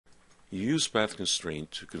You use path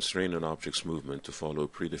constraint to constrain an object's movement to follow a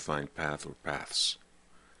predefined path or paths.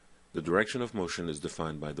 The direction of motion is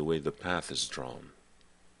defined by the way the path is drawn.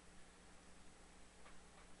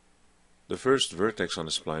 The first vertex on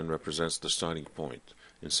the spline represents the starting point.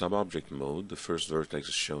 In sub-object mode, the first vertex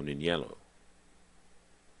is shown in yellow.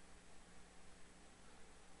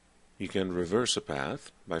 You can reverse a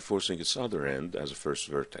path by forcing its other end as a first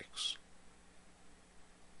vertex.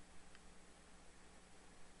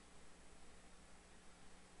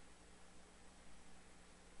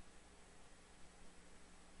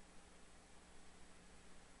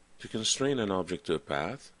 To constrain an object to a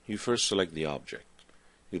path, you first select the object.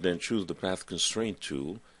 You then choose the Path Constraint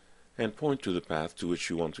tool and point to the path to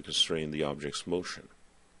which you want to constrain the object's motion.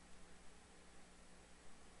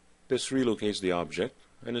 This relocates the object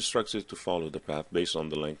and instructs it to follow the path based on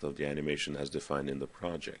the length of the animation as defined in the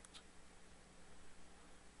project.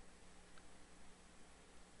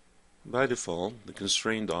 By default, the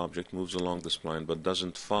constrained object moves along the spline but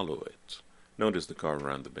doesn't follow it. Notice the car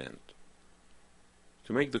around the bend.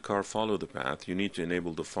 To make the car follow the path, you need to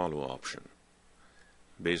enable the follow option.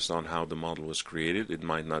 Based on how the model was created, it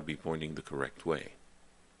might not be pointing the correct way.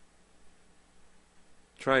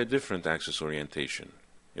 Try a different axis orientation.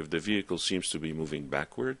 If the vehicle seems to be moving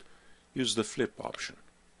backward, use the flip option.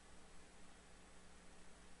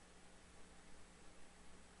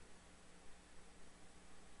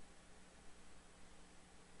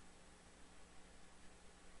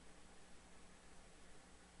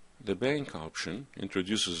 The bank option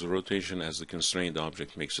introduces a rotation as the constrained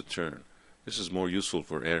object makes a turn. This is more useful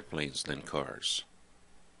for airplanes than cars.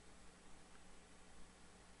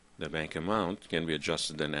 The bank amount can be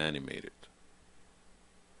adjusted and animated.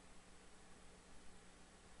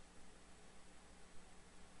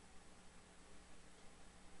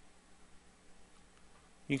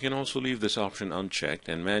 You can also leave this option unchecked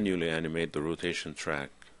and manually animate the rotation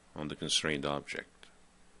track on the constrained object.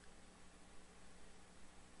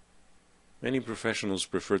 Many professionals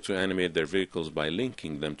prefer to animate their vehicles by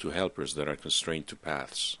linking them to helpers that are constrained to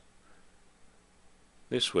paths.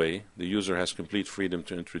 This way, the user has complete freedom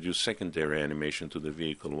to introduce secondary animation to the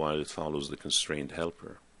vehicle while it follows the constrained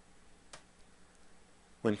helper.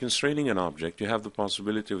 When constraining an object, you have the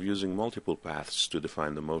possibility of using multiple paths to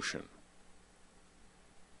define the motion.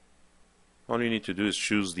 All you need to do is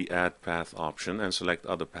choose the Add Path option and select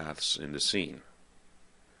other paths in the scene.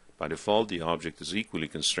 By default, the object is equally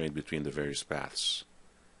constrained between the various paths.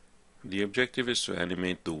 The objective is to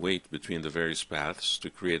animate the weight between the various paths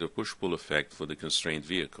to create a push-pull effect for the constrained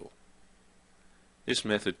vehicle. This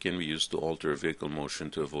method can be used to alter a vehicle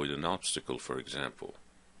motion to avoid an obstacle, for example.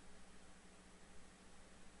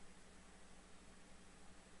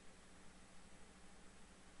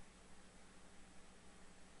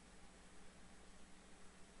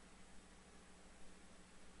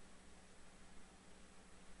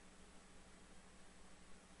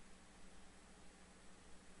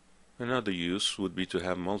 Another use would be to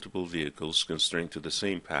have multiple vehicles constrained to the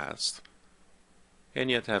same path, and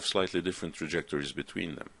yet have slightly different trajectories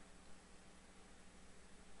between them.